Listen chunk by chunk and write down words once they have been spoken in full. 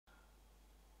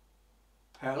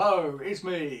Hello, it's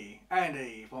me,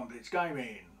 Andy from Blitz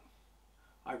Gaming.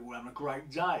 Hope you're all having a great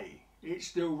day. It's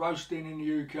still roasting in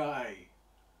the UK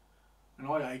and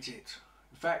I hate it.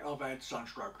 In fact, I've had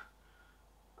sunstroke.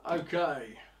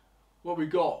 Okay, what we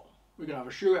got? We're going to have a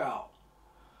shootout.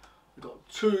 We've got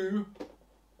two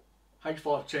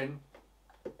H510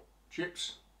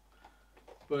 chips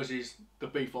versus the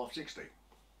B560.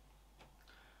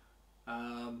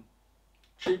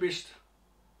 Cheapest,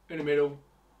 in the middle,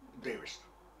 dearest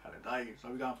at the day. So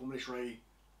we're going from this three.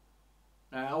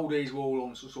 Now all these were all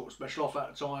on some sort of special offer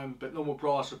at the time, but normal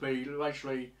price would be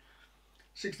literally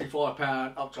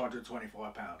 £65 up to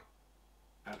 £125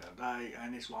 at the day,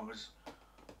 and this one was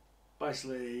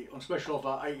basically on special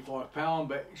offer £85,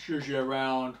 but it's usually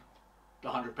around the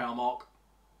 £100 mark.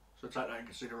 So take that in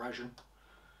consideration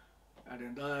at the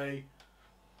end of the day.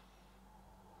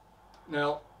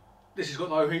 Now this has got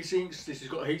no heat sinks, this has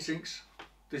got heat sinks,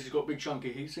 this has got big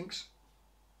chunky heat sinks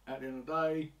at the end of the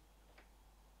day.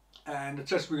 And the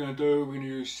test we're going to do, we're going to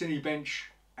use Cinebench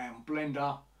and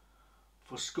Blender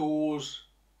for scores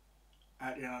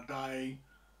at the end of the day,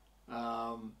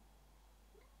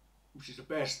 which is the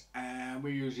best. And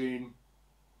we're using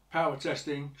power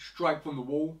testing straight from the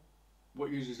wall, what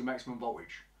uses the maximum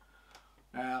voltage.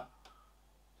 Now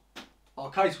our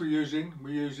case we're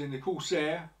using the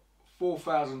Corsair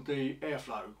 4000D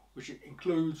airflow, which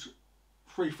includes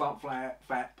three front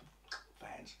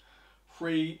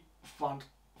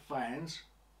fans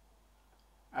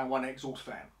and one exhaust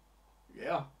fan.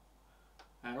 Yeah,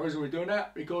 and the reason we're doing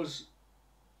that, because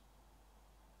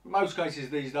in most cases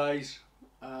these days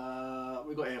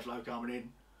we've got airflow coming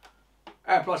in,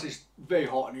 and plus it's very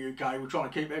hot in the UK. We're trying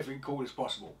to keep everything cool as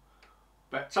possible,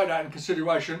 but take that in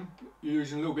consideration. You're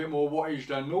using a little bit more wattage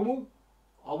than normal.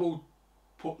 I will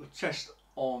put the test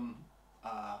on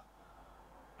a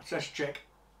test check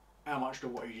how much the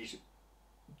wattage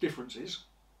difference is.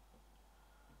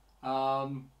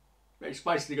 It's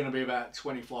basically going to be about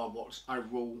 25 watts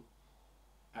overall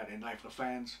at the end for the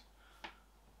fans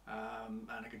and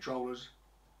the controllers.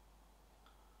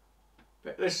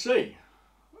 But let's see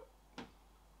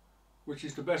which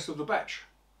is the best of the batch.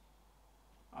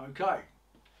 Okay,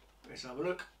 let's have a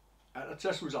look at the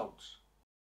test results.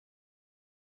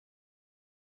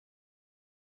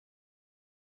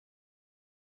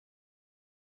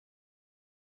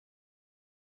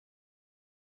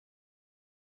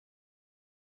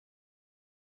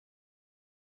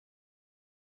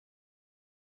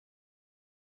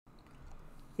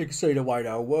 You can see the way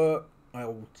they'll work.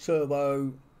 They'll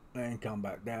turbo and come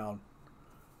back down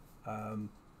to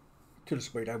the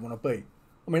speed they want to be.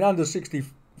 I mean, under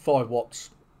 65 watts,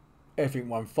 everything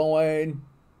went fine.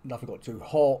 Nothing got too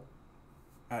hot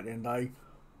at the end of the day.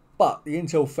 But the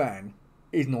Intel fan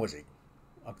is noisy.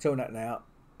 I can tell that now,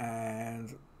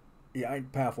 and it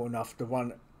ain't powerful enough to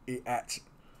run it at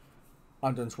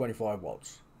 125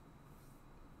 watts.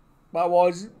 But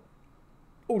otherwise,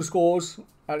 all the scores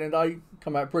at the end of the day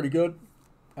come out pretty good,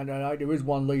 and then there is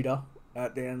one leader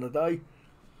at the end of the day.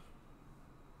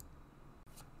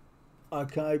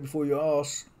 Okay, before you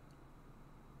ask,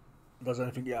 does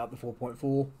anything get up to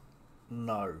 4.4?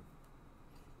 No.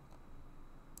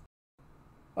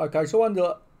 Okay, so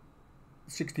under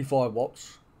 65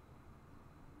 watts,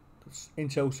 the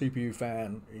Intel CPU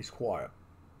fan is quiet.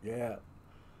 Yeah,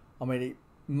 I mean, it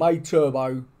made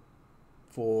turbo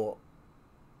for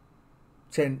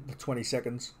 10 to 20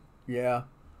 seconds. Yeah,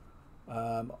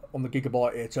 on the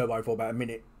Gigabyte it turbo for about a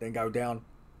minute, then go down.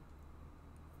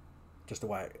 Just the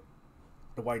way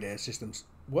their system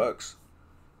works.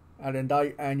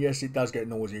 And yes, it does get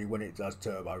noisy when it does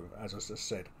turbo, as I just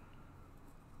said.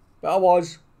 But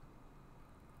otherwise,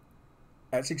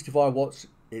 at 65 watts,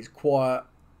 it's quiet,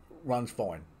 runs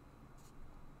fine.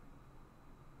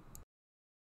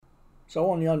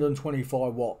 So on the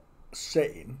 125 watt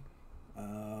setting,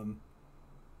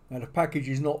 now the package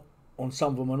is not, on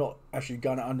some of them are not actually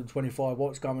going at 125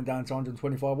 watts, coming down to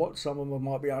 125 watts. Some of them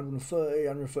might be 130,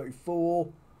 134,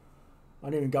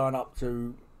 and even going up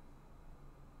to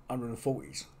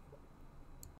 140s.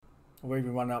 Or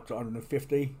even running up to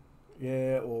 150,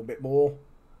 yeah, or a bit more.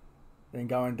 Then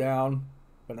going down,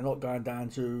 but they're not going down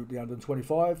to the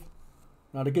 125.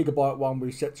 Now the Gigabyte one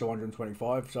we set to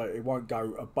 125, so it won't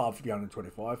go above the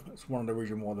 125. That's one of the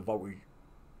reasons why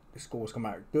the scores come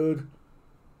out good.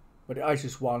 But the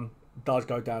Asus one does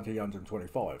go down to the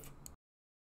 125.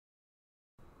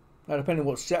 Now depending on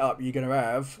what setup you're going to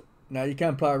have, now you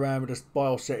can play around with the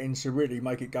BIOS settings to really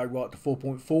make it go right to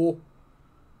 4.4.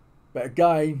 But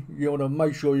again, you want to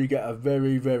make sure you get a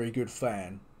very, very good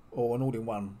fan, or an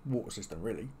all-in-one water system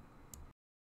really.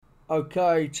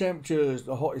 Okay, temperatures,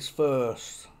 the hottest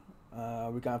first.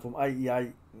 We're going from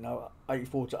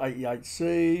 84 to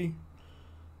 88C.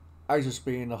 Asus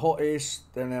being the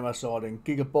hottest, then MSI, then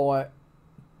Gigabyte.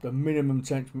 The minimum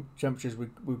temperatures we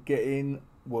get in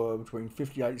were between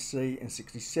 58C and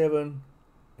 67.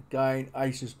 Again,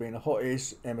 Asus being the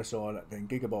hottest, MSI, then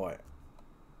Gigabyte.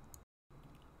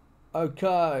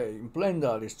 Okay, in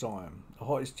Blender this time, the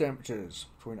hottest temperatures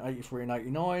between 83 and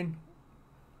 89.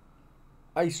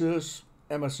 Asus,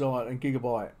 MSI, and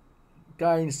Gigabyte.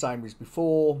 Again, same as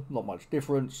before, not much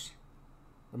difference.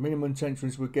 The minimum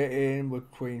temperatures we're getting were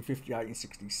between 58 and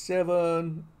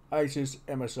 67. Asus,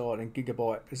 MSI, and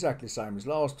Gigabyte, exactly the same as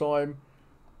last time.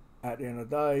 At the end of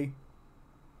the day.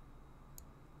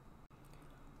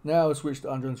 Now we'll switch to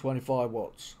 125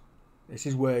 watts. This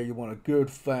is where you want a good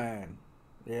fan.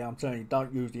 Yeah, I'm telling you,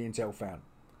 don't use the Intel fan.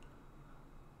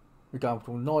 We're going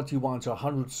from 91 to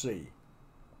 100C.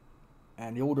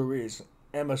 And the order is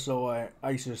MSI,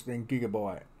 Asus, then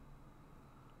Gigabyte.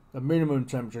 The minimum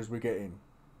temperatures we're getting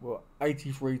were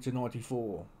 83 to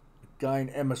 94. Again,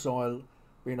 MSI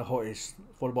being the hottest,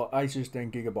 followed by Asus,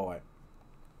 then Gigabyte.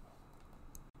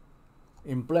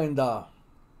 In Blender,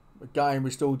 again, we're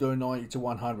still doing 90 to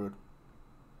 100.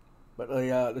 But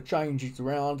the change is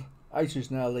around. Asus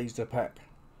now leads the pack,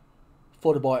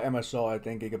 followed by MSI,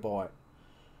 then Gigabyte.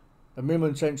 The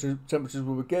minimum temperatures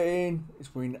we were getting is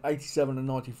between 87 and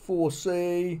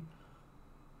 94C.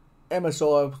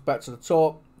 MSI was back to the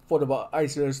top, followed by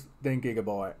Asus, then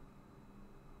Gigabyte.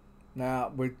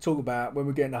 Now we're talking about when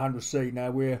we're getting 100C.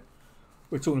 Now we're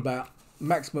talking about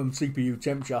maximum CPU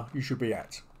temperature you should be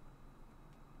at.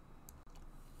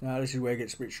 Now this is where it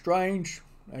gets a bit strange.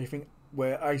 Now you think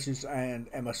where Asus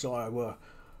and MSI were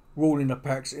ruling the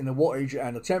packs in the wattage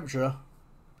and the temperature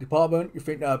department, you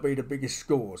think that would be the biggest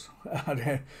scores.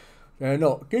 They're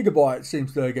not. Gigabyte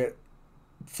seems to get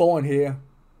fine here,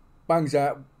 bangs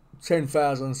out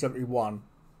 10,071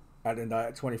 at the end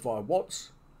at 25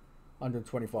 watts,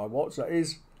 125 watts that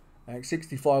is, and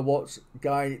 65 watts,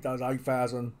 again it does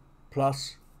 8,000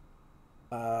 plus.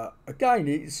 Again,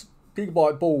 it's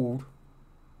Gigabyte board,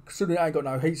 considering it ain't got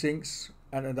no heat sinks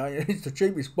and it's the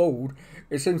cheapest board,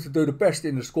 it seems to do the best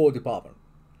in the score department.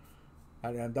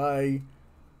 At the end of the day,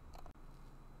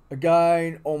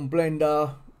 again, on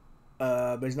Blender,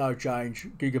 there's no change.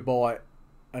 Gigabyte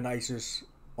and Asus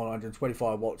on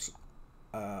 125 watts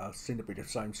seem to be the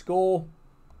same score,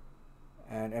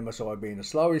 and MSI being the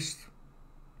slowest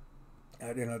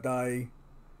at the end of the day.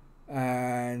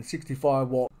 And 65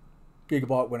 watt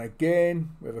Gigabyte went again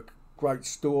with a great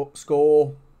score,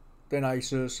 then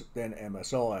Asus, then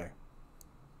MSI.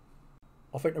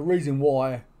 I think the reason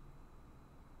why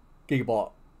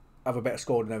Gigabyte have a better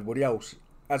score than everybody else,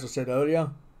 as I said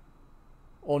earlier,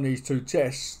 on these two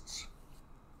tests,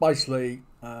 basically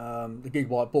the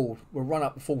Gigabyte board will run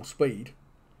up to full speed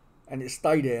and it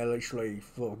stayed there literally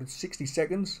for 60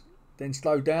 seconds, then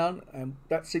slow down, and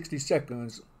that 60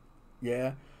 seconds,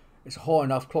 yeah, it's high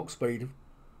enough clock speed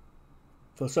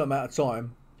for a certain amount of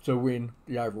time to win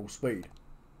the overall speed.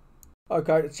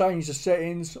 Okay, to change the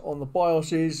settings on the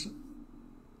BIOSes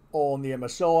on the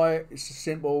MSI, it's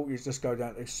simple. You just go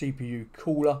down to CPU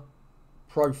cooler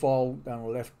profile down the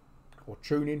left, or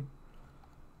tuning,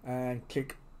 and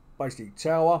click basically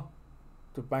tower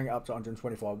to bang it up to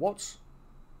 125 watts.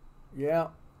 Yeah.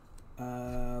 I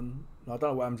don't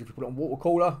know what happens if you put it on water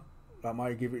cooler. That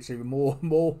may give it even more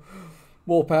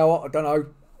power. I don't know.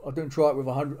 I didn't try it with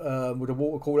with a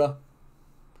water cooler,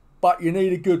 but you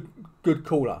need a good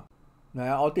cooler.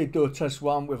 Now I did do a test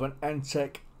run with an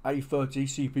Antec A30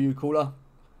 CPU cooler.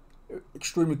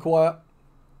 Extremely quiet.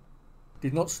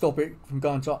 Did not stop it from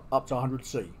going up to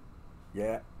 100C.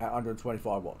 Yeah, at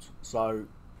 125 watts. So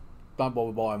don't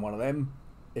bother buying one of them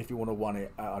if you want to run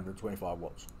it at 125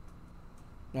 watts.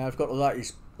 Now I've got the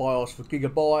latest BIOS for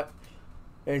Gigabyte.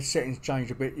 Its settings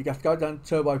change a bit. You have to go down to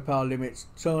turbo power limits,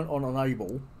 turn on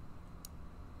enable.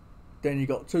 Then you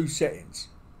got two settings.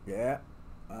 Yeah.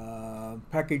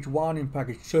 Package 1 and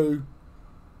package 2.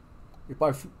 You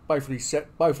both of these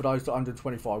set both of those to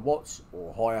 125 watts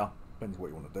or higher, depends what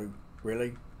you want to do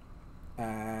really,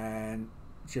 and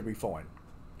it should be fine.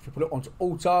 If you put it onto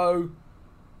auto,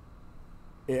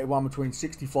 it'll run between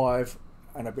 65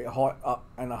 and a bit high up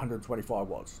and 125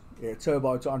 watts. Yeah,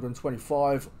 turbo to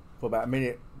 125 for about a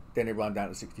minute, then it run down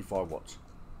to 65 watts.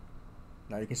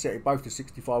 Now you can set it both to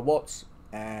 65 watts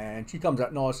and she comes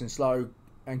out nice and slow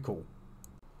and cool.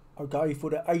 Okay, for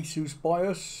the Asus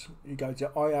BIOS, you go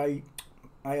to AI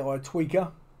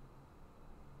Tweaker,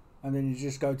 and then you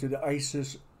just go to the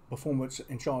Asus Performance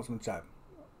Enhancement tab.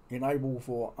 Enable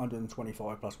for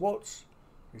 125 plus watts,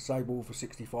 disable for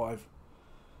 65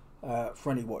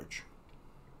 friendly wattage.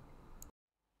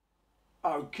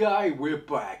 Okay, we're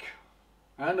back,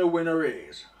 and the winner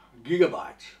is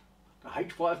Gigabyte, the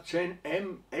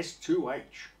H510MS2H.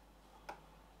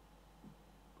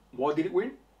 Why did it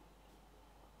win?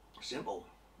 Simple.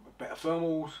 Better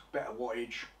thermals, better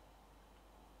wattage,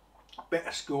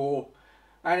 better score,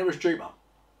 and it was cheaper.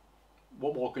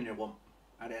 What more can you want?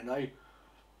 And then I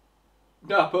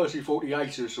personally thought the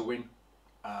Asus would win,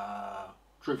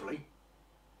 truthfully.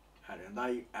 And then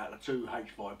they, out of two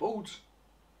H5 boards,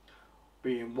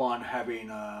 being one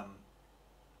having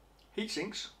heat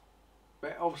sinks,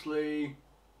 but obviously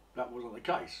that wasn't the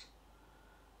case.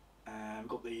 And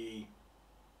got the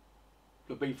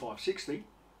B560,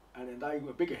 and then they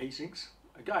were bigger heat sinks.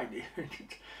 Again,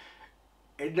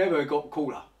 it never got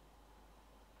cooler.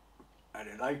 And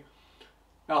then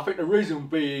now I think the reason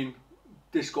being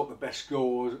this got the best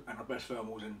scores and the best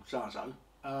thermals and so and so.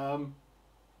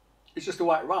 It's just the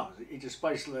way it runs. It just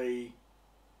basically,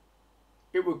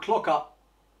 it would clock up.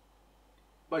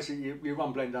 Basically, you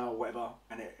run Blender or whatever,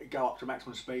 and it go up to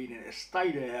maximum speed, and it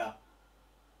stay there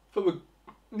for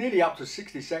nearly up to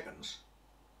 60 seconds.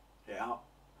 Yeah.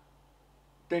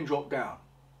 Then drop down,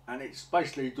 and it's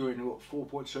basically doing what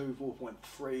 4.2,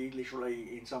 4.3,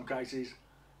 literally in some cases.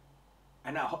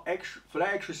 And that extra, for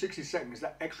that extra 60 seconds,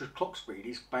 that extra clock speed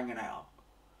is banging out.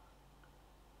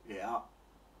 Yeah.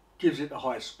 Gives it the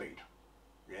highest speed.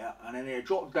 Yeah. And then it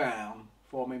dropped down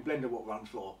for, I mean, Blender what runs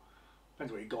for,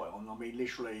 depends what you got it on. I mean,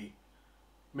 literally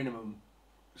minimum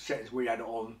settings we had it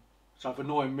on. So for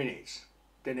 9 minutes,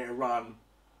 then it'll run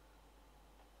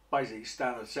basically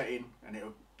standard setting, and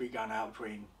it'll be going out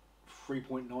between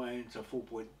 3.9 to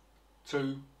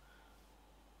 4.2.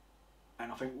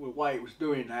 And I think the way it was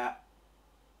doing that,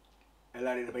 it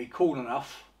allowed it to be cool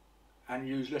enough and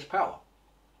use less power.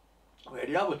 Where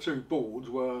the other two boards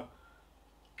were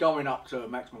going up to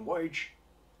maximum wattage,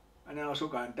 and then I was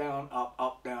going down,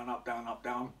 up, down, up, down, up,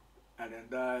 down, and then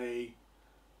they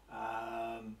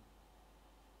on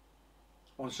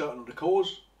certain of the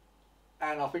cores,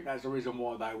 and I think that's the reason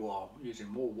why they were using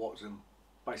more watts and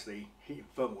basically hitting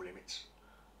thermal limits,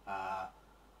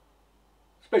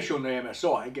 especially on the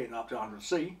MSI, getting up to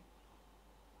 100C.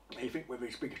 You think with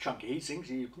these big chunky heat sinks,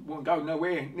 you won't go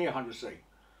nowhere near 100C.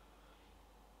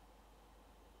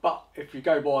 But if you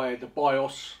go by the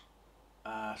BIOS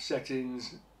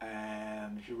settings,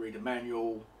 and if you read the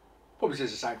manual, probably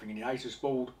says the same thing in the Asus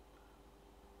board.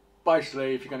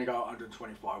 Basically, if you're going to go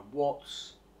 125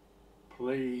 watts,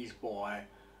 please buy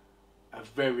a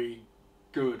very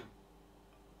good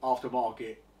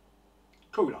aftermarket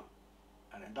cooler.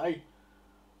 And then they,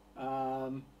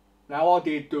 now I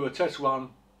did do a test run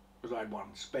because I had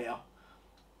one spare.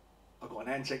 I've got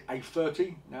an Antec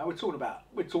A30. Now we're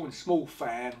talking small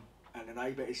fan, and an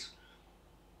A, but it's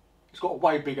got a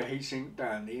way bigger heatsink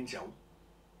than the Intel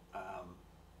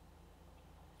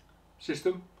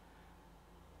system.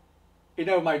 It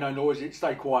never made no noise. It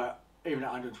stayed quiet even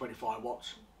at 125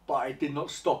 watts, but it did not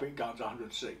stop it going to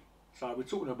 100C. So we're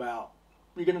talking about,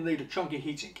 you're going to need a chunky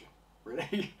heatsink,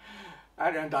 really,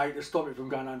 at the end of the day, to stop it from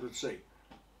going 100C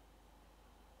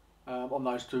on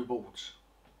those two boards.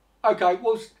 Okay,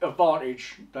 what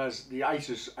advantage does the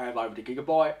Asus have over the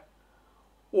Gigabyte?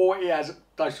 Or it has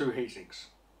those two heatsinks.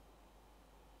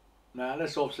 Now,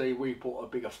 unless obviously we put a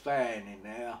bigger fan in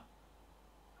there,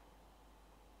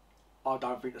 I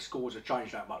don't think the scores have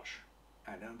changed that much.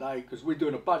 And then because we're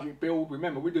doing a budget build,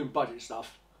 remember we're doing budget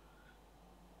stuff.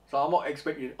 So I'm not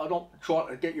trying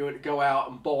to get you to go out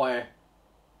and buy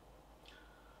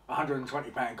a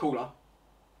 £120 cooler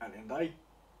at the end of the day.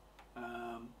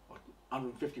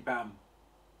 £150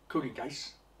 cooling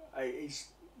case.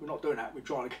 We're not doing that. We're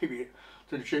trying to keep it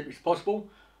to the cheapest possible.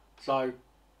 So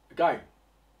again,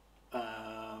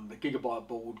 the Gigabyte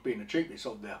board being the cheapest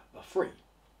of the three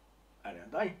at the end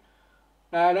of the day.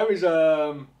 Now there is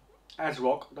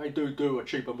ASRock. They do a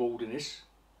cheaper board than this,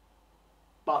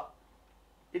 but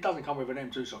it doesn't come with an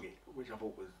M2 socket, which I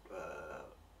thought was a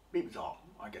bit bizarre.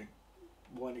 Okay,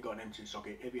 why haven't you got an M2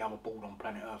 socket? Every other board on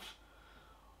planet Earth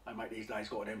they make these days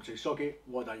got an M2 socket.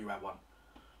 Why don't you have one?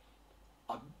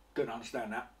 I don't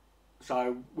understand that.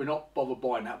 So we're not bothered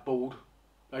buying that board.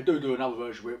 They do another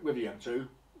version with the M2.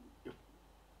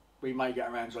 We may get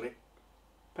our hands on it.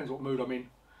 Depends what mood I'm in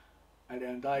at the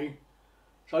end of the day.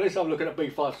 So let's have a look at the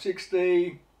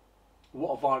B560.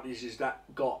 What advantages is that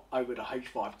got over the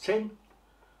H510?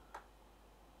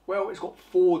 Well, it's got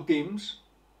 4 DIMMs.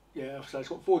 Yeah, so it's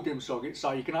got 4 DIMM sockets,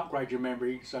 so you can upgrade your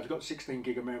memory. So if you've got 16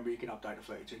 gig of memory, you can update to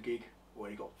 32 gig. Or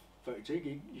you've got 32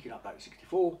 gig, you can update to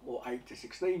 64 or 8 to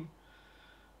 16.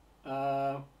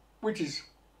 Which is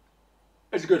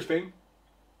a good thing,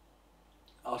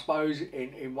 I suppose,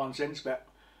 in one sense, but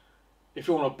if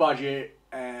you're on a budget,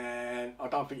 and I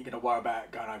don't think you're going to worry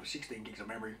about going over 16 gigs of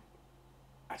memory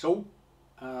at all,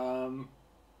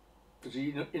 because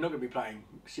you're not going to be playing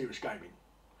serious gaming.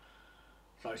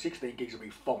 So 16 gigs will be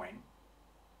fine.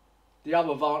 The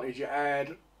other advantage you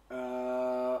add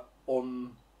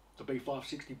on the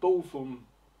B560 board from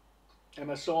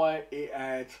MSI, it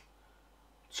had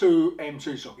 2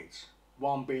 M2 sockets,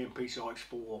 one being PCI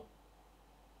X4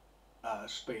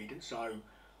 speed. So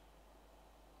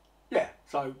yeah,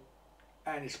 so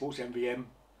and it supports NVM.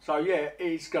 So yeah,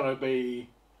 it's gonna be,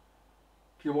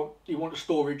 if you want the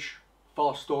storage,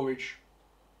 fast storage,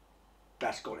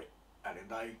 that's got it at the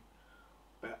end of the day.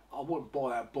 But I wouldn't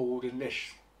buy that board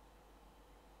unless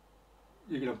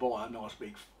you're gonna buy a nice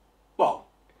big, well,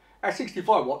 at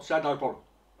 65 watts, that's no problem.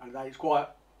 And it's quiet,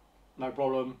 no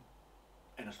problem,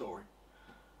 end of story.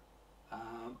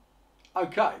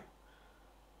 Okay,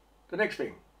 the next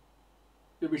thing,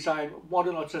 you'll be saying, why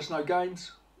didn't I test no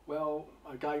games? Well,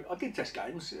 okay, I did test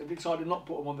games. I decided not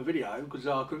to put them on the video because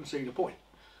I couldn't see the point.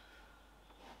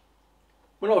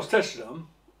 When I was testing them,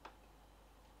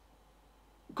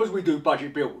 because we do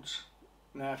budget builds,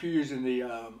 now if you're using the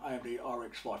AMD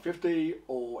RX 550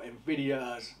 or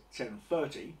Nvidia's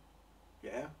 1030,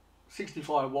 yeah,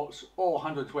 65 watts or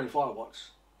 125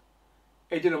 watts,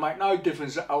 it didn't make no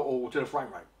difference at all to the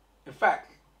frame rate. In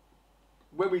fact,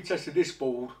 when we tested this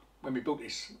board, when we built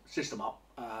this system up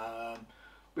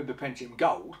with the Pentium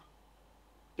Gold,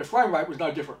 the frame rate was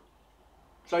no different.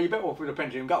 So you're better off with the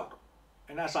Pentium Gold,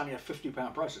 and that's only a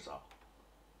 £50 processor,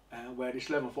 where this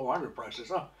 11400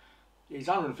 processor is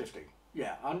 150.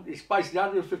 Yeah, it's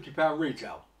basically £150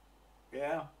 retail.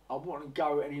 Yeah, I wouldn't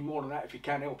go any more than that if you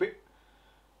can help it.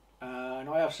 And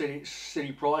I have seen it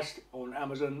silly priced on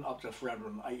Amazon up to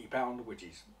 £380, which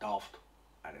is daft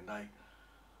at the end of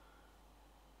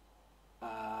the day.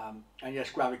 And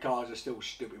yes, graphic cards are still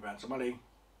stupid amounts of money.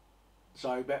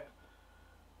 So, but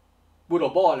would I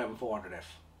buy 11400F?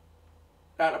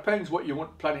 That depends what you're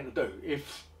planning to do.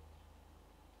 If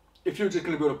you're just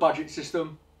going to build a budget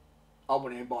system, I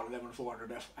wouldn't even buy the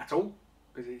 11400F at all,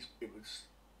 because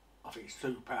I think it's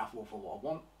too powerful for what I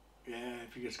want. Yeah,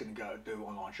 if you're just going to go do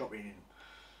online shopping and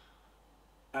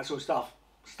that sort of stuff,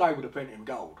 stay with the Pentium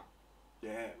Gold.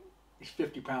 Yeah, it's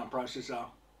 £50 processor,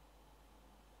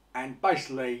 and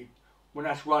basically when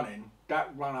that's running,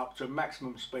 that run up to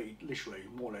maximum speed, literally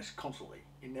more or less constantly.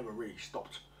 It never really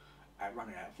stopped at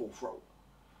running at full throttle.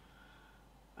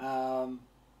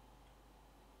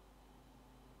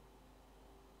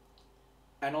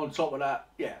 And on top of that,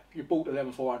 yeah, if you bought the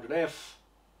 11400F,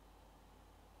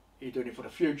 you're doing it for the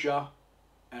future,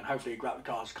 and hopefully your graphic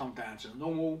cards come down to the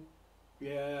normal.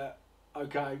 Yeah,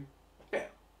 okay, yeah.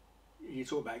 You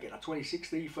talk about getting a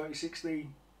 2060, 3060,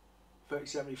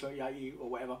 3070, 3080 or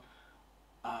whatever,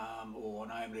 or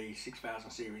an AMD 6000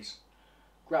 series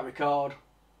graphic card,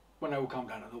 when they all come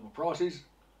down to normal prices,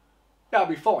 that'll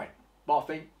be fine. But I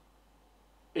think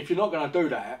if you're not going to do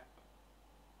that,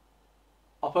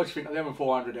 I personally think the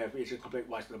 11400F is a complete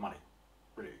waste of the money,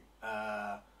 really.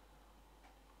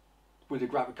 With the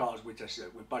graphic cards we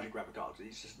tested, with budget graphic cards,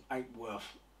 it just ain't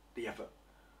worth the effort.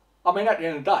 I mean, at the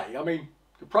end of the day, I mean,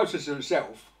 the processor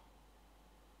itself,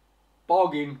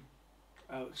 bargain,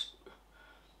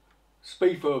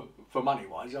 speed for money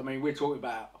wise, I mean, we're talking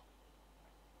about,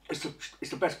 it's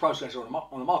the best processor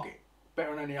on the market,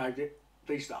 better than any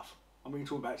AMD stuff. I mean, we're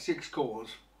talking about 6 cores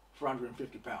for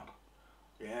 £150.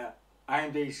 Yeah,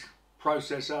 AMD's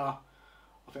processor,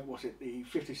 I think, what's it, the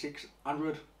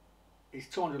 5600, is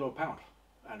 £200 odd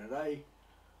at the day.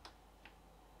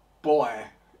 Buy,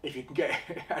 if you can get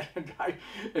it at the day.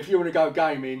 If you want to go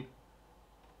gaming,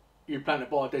 you plan to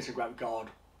buy a decent graphic card,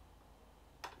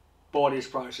 buy this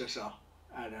processor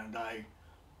at the end of the day,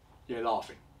 you're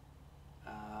laughing.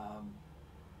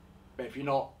 But if you're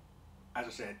not, as I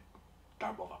said,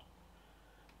 don't bother.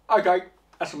 Okay,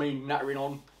 that's me nattering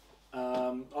on.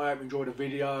 I hope you enjoyed the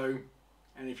video,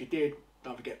 and if you did,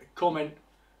 don't forget to comment,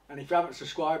 and if you haven't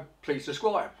subscribed, please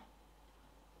subscribe,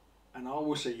 and I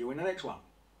will see you in the next one.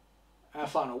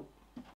 Have fun all.